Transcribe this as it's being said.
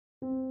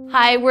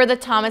Hi, we're the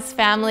Thomas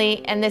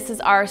family, and this is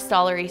our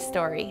Stollery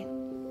story.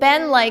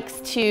 Ben likes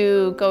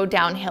to go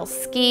downhill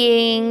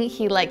skiing,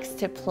 he likes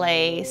to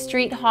play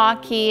street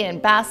hockey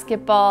and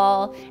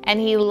basketball,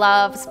 and he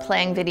loves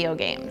playing video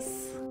games.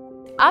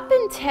 Up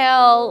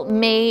until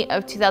May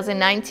of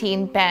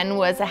 2019, Ben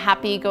was a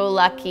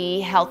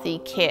happy-go-lucky, healthy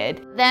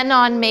kid. Then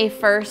on May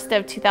 1st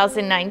of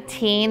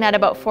 2019, at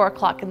about 4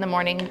 o'clock in the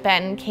morning,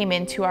 Ben came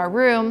into our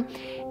room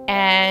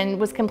and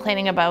was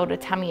complaining about a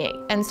tummy ache.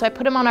 And so I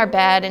put him on our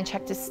bed and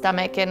checked his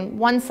stomach, and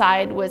one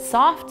side was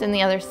soft and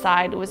the other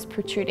side was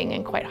protruding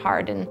and quite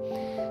hard. And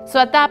so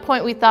at that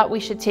point we thought we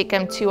should take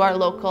him to our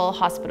local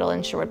hospital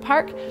in Sherwood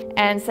Park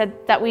and said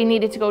that we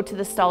needed to go to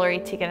the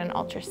Stollery to get an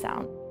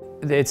ultrasound.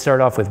 It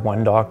started off with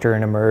one doctor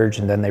in Emerge,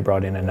 and then they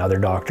brought in another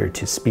doctor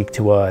to speak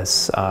to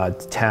us,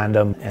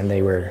 tandem, and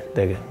they were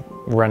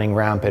running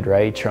rampant,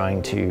 right,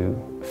 trying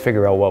to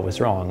figure out what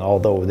was wrong,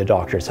 although the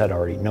doctors had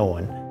already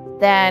known.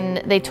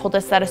 Then they told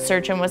us that a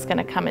surgeon was going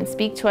to come and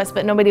speak to us,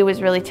 but nobody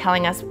was really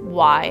telling us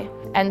why.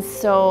 And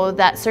so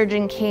that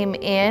surgeon came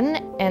in,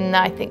 and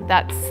I think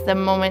that's the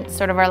moment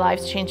sort of our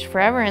lives changed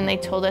forever, and they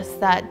told us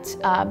that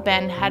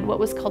Ben had what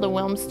was called a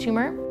Wilms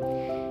tumor,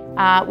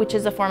 which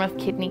is a form of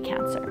kidney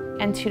cancer.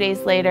 And 2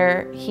 days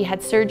later, he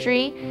had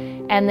surgery,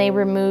 and they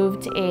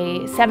removed a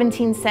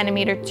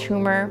 17-centimeter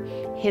tumor,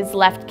 his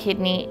left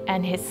kidney,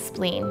 and his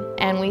spleen.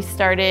 And we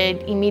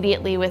started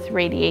immediately with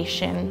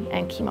radiation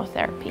and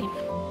chemotherapy.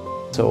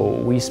 So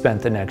we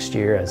spent the next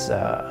year as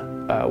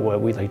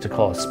what we like to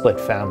call a split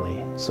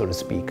family, so to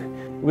speak.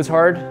 It was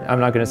hard.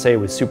 I'm not going to say it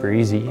was super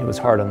easy. It was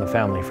hard on the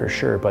family for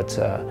sure, but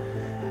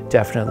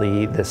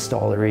definitely the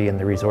Stollery and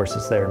the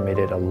resources there made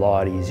it a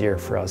lot easier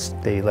for us.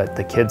 They let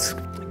the kids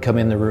come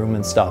in the room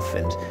and stuff,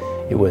 and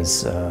it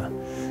was,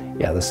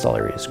 yeah, the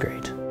Stollery is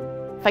great.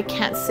 I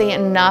can't say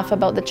enough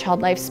about the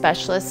child life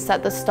specialists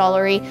at the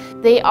Stollery.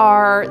 They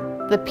are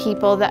the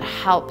people that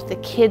help the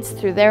kids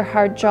through their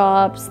hard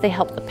jobs. They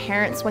help the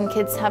parents when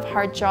kids have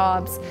hard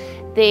jobs.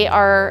 They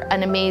are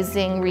an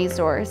amazing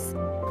resource.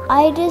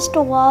 I just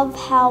love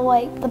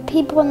how the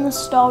people in the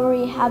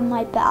Stollery have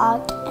my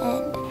back,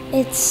 and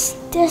it's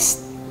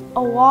just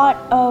a lot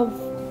of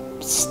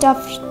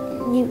stuff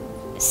you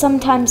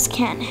sometimes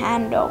can't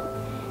handle,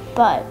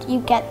 but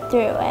you get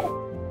through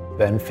it.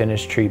 Ben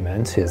finished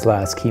treatment. His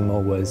last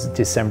chemo was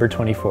December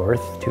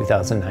 24th,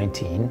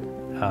 2019.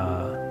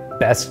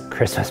 Best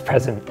Christmas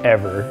present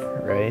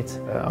ever, right?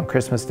 On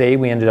Christmas Day,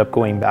 we ended up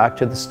going back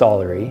to the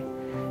Stollery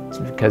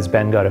because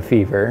Ben got a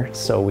fever,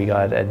 so we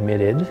got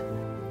admitted.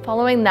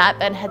 Following that,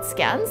 Ben had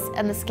scans,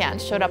 and the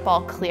scans showed up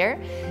all clear.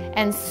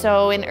 And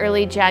so in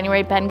early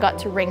January, Ben got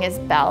to ring his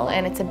bell,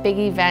 and it's a big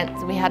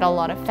event. We had a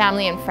lot of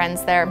family and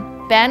friends there.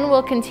 Ben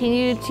will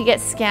continue to get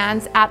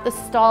scans at the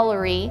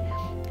Stollery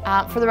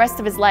for the rest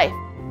of his life.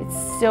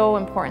 It's so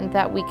important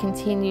that we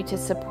continue to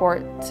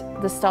support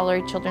the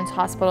Stollery Children's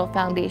Hospital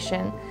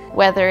Foundation,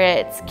 whether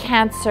it's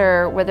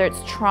cancer, whether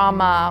it's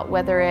trauma,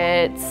 whether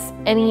it's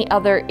any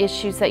other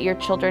issues that your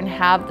children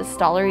have. The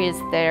Stollery is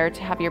there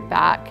to have your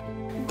back.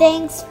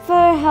 Thanks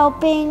for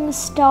helping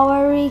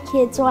Stollery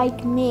kids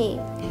like me.